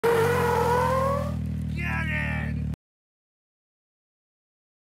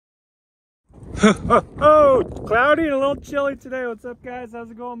Oh, cloudy and a little chilly today. What's up, guys?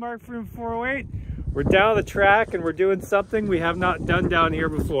 How's it going? Mark Freeman 408. We're down the track and we're doing something we have not done down here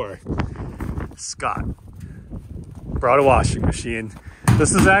before. Scott brought a washing machine.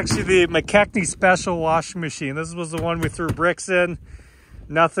 This is actually the McKechnie special washing machine. This was the one we threw bricks in.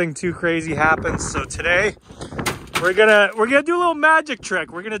 Nothing too crazy happened. So today we're gonna do a little magic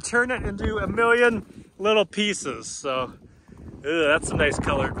trick. We're gonna turn it into a million little pieces. So that's some nice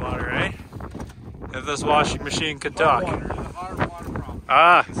colored water, eh? If this washing machine could talk. Hard water problem.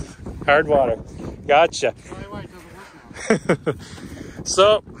 Ah, hard water. Gotcha.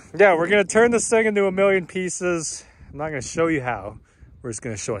 So, yeah, we're going to turn this thing into a million pieces. I'm not going to show you how. We're just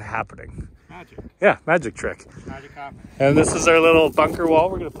going to show it happening. Magic. Yeah, magic trick. Magic happening. And this is our little bunker wall.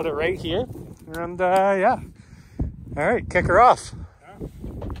 We're going to put it right here. And, yeah. All right, kick her off.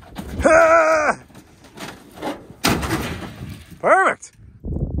 Yeah. Ah! Perfect.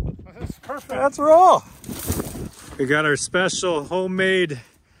 That's perfect. Let's roll. We got our special homemade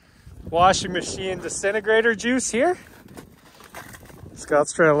washing machine disintegrator juice here.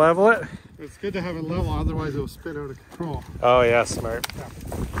 Scott's trying to level it. It's good to have it level, otherwise it will spin out of control. Oh yeah, smart. Yeah.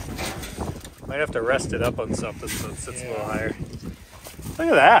 Might have to rest it up on something so it sits a little higher. Look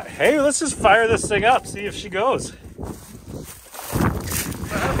at that. Hey, let's just fire this thing up, see if she goes.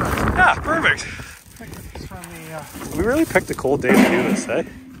 Yeah, perfect. We really picked a cold day to do this, eh?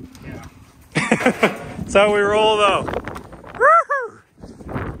 Yeah. That's how we roll, though. Woohoo!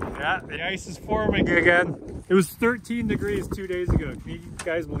 Yeah, the ice is forming again. It was 13 degrees 2 days ago. Can you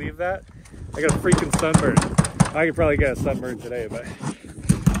guys believe that? I got a freaking sunburn. I could probably get a sunburn today, but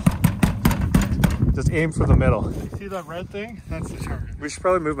just aim for the middle. You see that red thing? That's the target. We should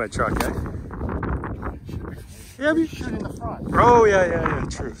probably move my truck, eh? Yeah, we shoot in the front. Oh, yeah,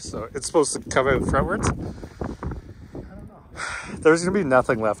 true. So it's supposed to come out frontwards? I don't know. There's gonna be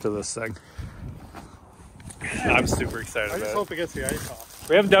nothing left of this thing. I'm super excited I just about hope it gets the ice off.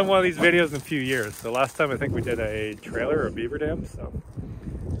 We haven't done one of these videos in a few years. The last time I think we did a trailer or a beaver dam, so.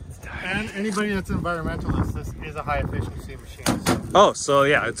 And anybody that's an environmentalist, this is a high efficiency machine. So Oh, so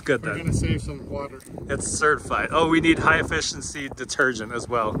yeah, it's good we're then. gonna save some water. It's certified. Oh, we need high efficiency detergent as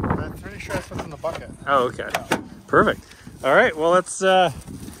well. I'm pretty sure that's what's in the bucket. Oh, okay. Perfect. All right, well, let's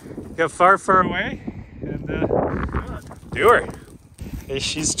get far away and do her. Hey,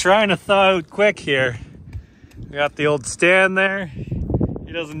 she's trying to thaw out quick here. We got the old stand there.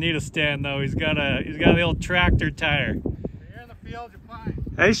 He doesn't need a stand though. He's got the old tractor tire. When you're in the field, you're fine.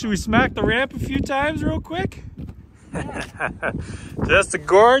 Hey, should we smack the ramp a few times real quick? Just a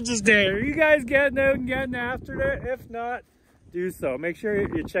gorgeous day. Are you guys getting out and getting after it? If not, do so. Make sure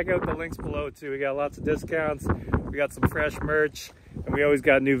you check out the links below too. We got lots of discounts. We got some fresh merch, and we always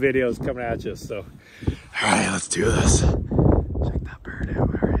got new videos coming at you. So, all right, let's do this. Check that bird out.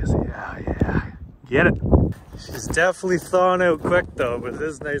 Where is he? Yeah. Get it. She's definitely thawing out quick though, but it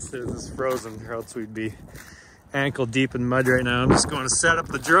is nice that it's frozen, or else we'd be ankle deep in mud right now. I'm just going to set up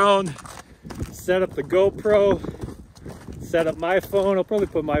the drone, set up the GoPro, set up my phone. I'll probably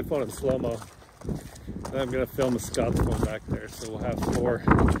put my phone in slow-mo. Then I'm going to film a Scott's phone back there, so we'll have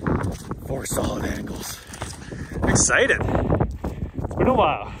four solid angles. I'm excited. It's been a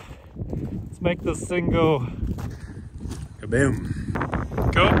while. Let's make this thing go kaboom.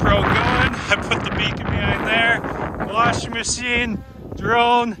 GoPro going. I put the beacon behind there. Washing machine,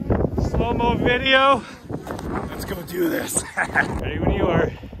 drone, slow-mo video. Let's go do this. Ready when you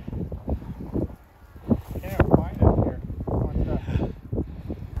are. Can't find it here.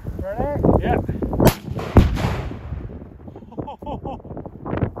 Right there? Yeah.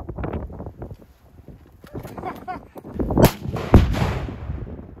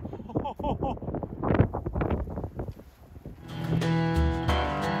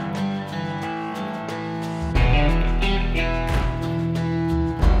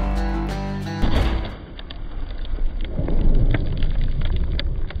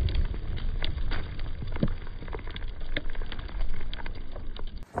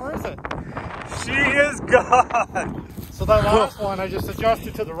 Where is it? She is gone. So that last one, I just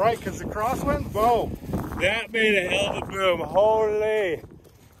adjusted to the right because the crosswind, boom. That made a hell of a boom. Holy.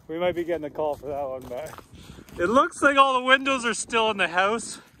 We might be getting a call for that one, but it looks like all the windows are still in the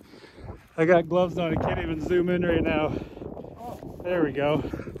house. I got gloves on. I can't even zoom in right now. There we go.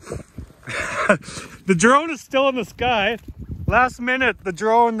 The drone is still in the sky. Last minute, the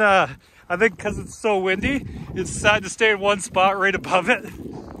drone, I think because it's so windy, it decided to stay in one spot right above it.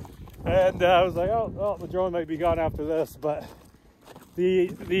 And I was like, oh, well, the drone might be gone after this, but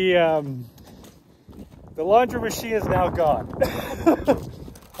the laundry machine is now gone.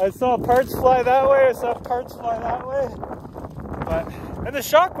 I saw parts fly that way, I saw parts fly that way, but And the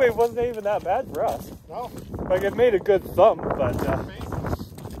shockwave wasn't even that bad for us. No. Like, it made a good thump, but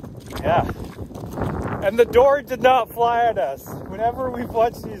yeah. And the door did not fly at us. Whenever we've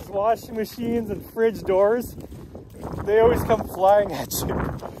watched these washing machines and fridge doors, they always come flying at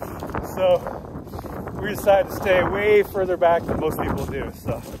you. So we decided to stay way further back than most people do.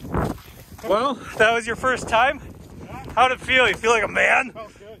 So, well, that was your first time? Yeah. How'd it feel? You feel like a man?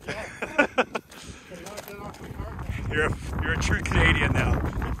 Felt good, yeah. You're a true Canadian now.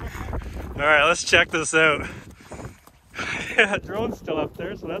 All right, let's check this out. Yeah, drone's still up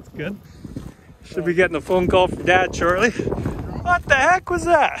there, so that's good. Should be getting a phone call from Dad shortly. What the heck was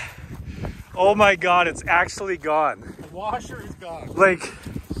that? Oh my God, it's actually gone. The washer is gone. Like,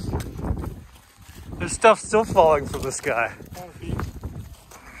 there's stuff still falling from the sky.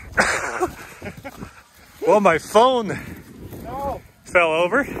 Well, my phone fell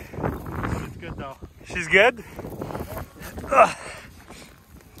over. It's good though. She's good? Ugh.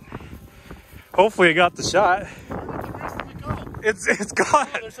 Hopefully it got the shot. Where did the rest of it go? It's gone.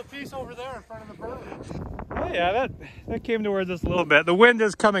 Yeah, there's a piece over there in front of the bird. Oh yeah, that came towards us a little bit. The wind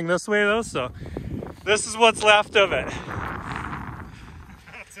is coming this way though, so this is what's left of it.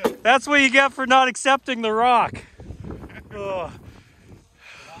 That's it. That's what you get for not accepting the rock. Oh.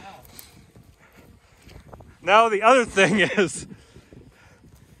 Now the other thing is,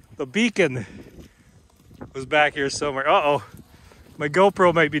 the beacon was back here somewhere. Uh-oh, my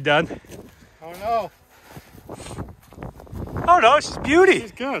GoPro might be done. Oh no. Oh no, she's beauty.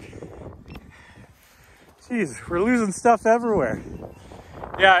 She's good. Jeez, we're losing stuff everywhere.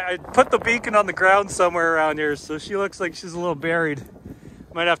 Yeah, I put the beacon on the ground somewhere around here, so she looks like she's a little buried.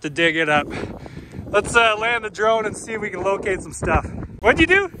 Might have to dig it up. Let's land the drone and see if we can locate some stuff. What'd you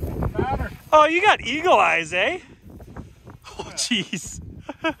do? Batter. Oh, you got eagle eyes, eh? Oh, jeez.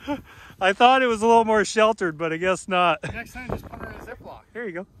 I thought it was a little more sheltered, but I guess not. Next time, just put her in a Ziploc. Here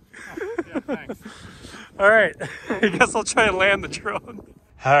you go. Oh, yeah, thanks. All right, I guess I'll try and land the drone.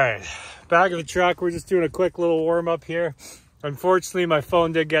 All right, back of the truck. We're just doing a quick little warm up here. Unfortunately, my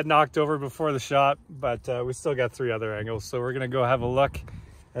phone did get knocked over before the shot, but we still got 3 other angles. So we're gonna go have a look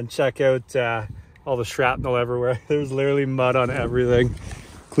and check out all the shrapnel everywhere. There's literally mud on everything,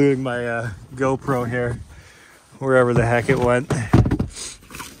 including my GoPro here, wherever the heck it went.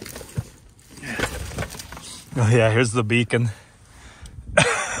 Oh yeah, here's the beacon.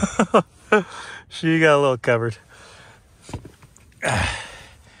 She got a little covered.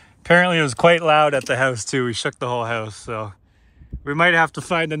 Apparently it was quite loud at the house too. We shook the whole house, so we might have to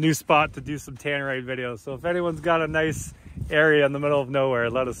find a new spot to do some Tannerite videos. So if anyone's got a nice area in the middle of nowhere,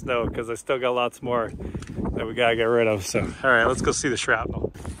 let us know, because I still got lots more that we gotta get rid of. So all right, let's go see the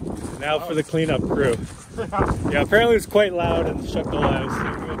shrapnel. Now for the cleanup crew. Yeah, apparently it's quite loud and shook the whole house,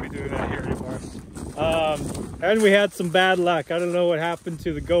 so we won't be doing that here anymore. And we had some bad luck. I don't know what happened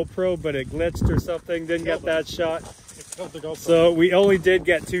to the GoPro, but it glitched or something. Didn't get that shot. So we only did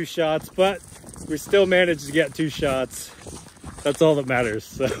get 2 shots, but we still managed to get 2 shots. That's all that matters.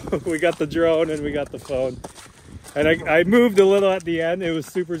 So we got the drone and we got the phone. And I moved a little at the end. It was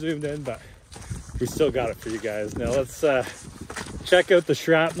super zoomed in, but we still got it for you guys. Now let's check out the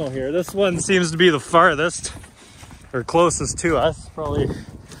shrapnel here. This one seems to be the farthest or closest to us, probably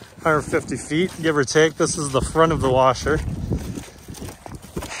 150 feet, give or take. This is the front of the washer.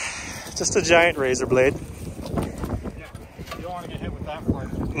 Just a giant razor blade. Yeah, you don't want to get hit with that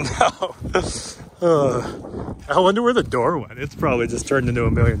part. No. I wonder where the door went. It's probably just turned into a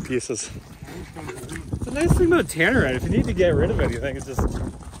million pieces. It's a nice thing about Tannerite. If you need to get rid of anything, it just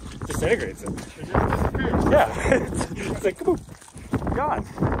disintegrates it. It just disappears. Yeah. It's like, kaboom, gone.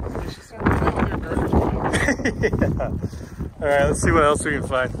 You should start with your garbage. Yeah. All right, let's see what else we can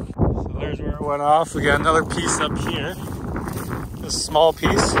find. So there's where it went off. We got another piece up here. A small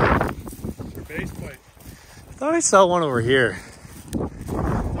piece. Your base plate. I thought I saw one over here.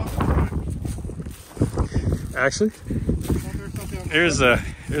 Actually, here's a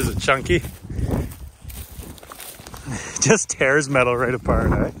chunky. Just tears metal right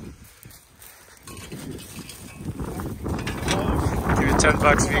apart, eh? Give you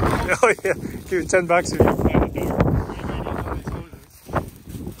 $10 if you. Oh yeah, give you $10 if you can find a door.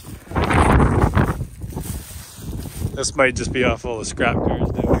 This might just be off all the scrap cars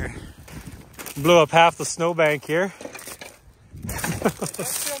down here. Blew up half the snowbank here. That's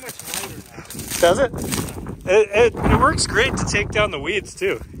so much lighter now. Does it? It works great to take down the weeds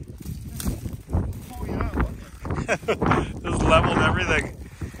too. Oh yeah, Just leveled everything.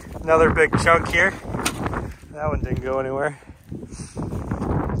 Another big chunk here. That one didn't go anywhere.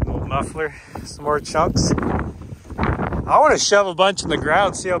 Some old muffler, some more chunks. I want to shove a bunch in the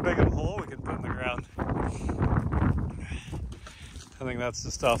ground, see how big of a hole we can put in the ground. I think that's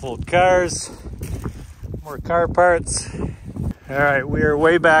just off old cars. More car parts. All right, we are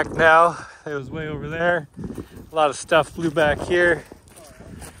way back now. It was way over there. A lot of stuff flew back here.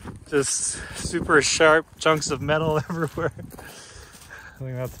 Just super sharp chunks of metal everywhere. I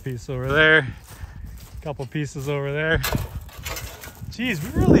think that's a piece over there. A couple pieces over there. Geez,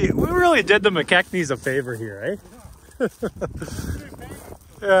 we really did the McKechnie's a favor here, eh?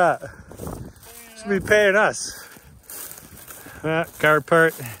 Yeah. Should be paying us. That car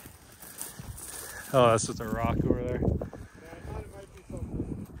part. Oh, that's just a rock over there.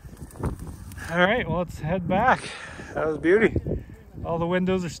 All right, well, let's head back. That was beauty. All the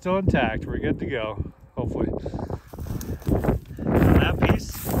windows are still intact. We're good to go, hopefully. That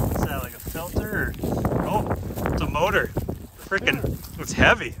piece, what's that, like a filter? Or, oh, it's a motor. Freaking, it's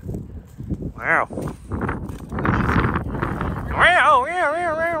heavy. Wow. Wow,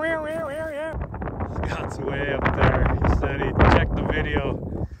 Scott's way up there. He said he checked the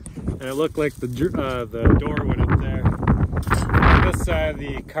video and it looked like the door went up there. On this side of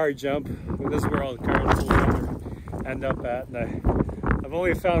the car jump, this is where all the cars will end up at, and I've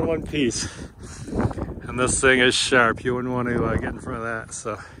only found one piece. And this thing is sharp. You wouldn't want to get in front of that.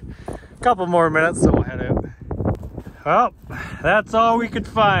 So a couple more minutes, so we'll head out. Well, that's all we could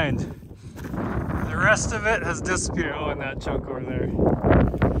find. The rest of it has disappeared. Oh, and that chunk over there.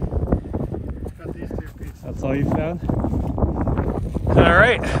 Got these 2 pieces. That's all you found? All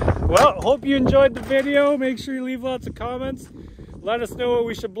right. Well, hope you enjoyed the video. Make sure you leave lots of comments. Let us know what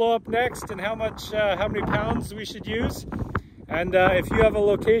we should blow up next and how many pounds we should use. And if you have a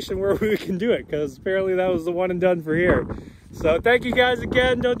location where we can do it, because apparently that was the one and done for here. So thank you guys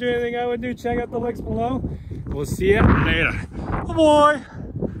again. Don't do anything I would do. Check out the links below. We'll see you later. Oh boy.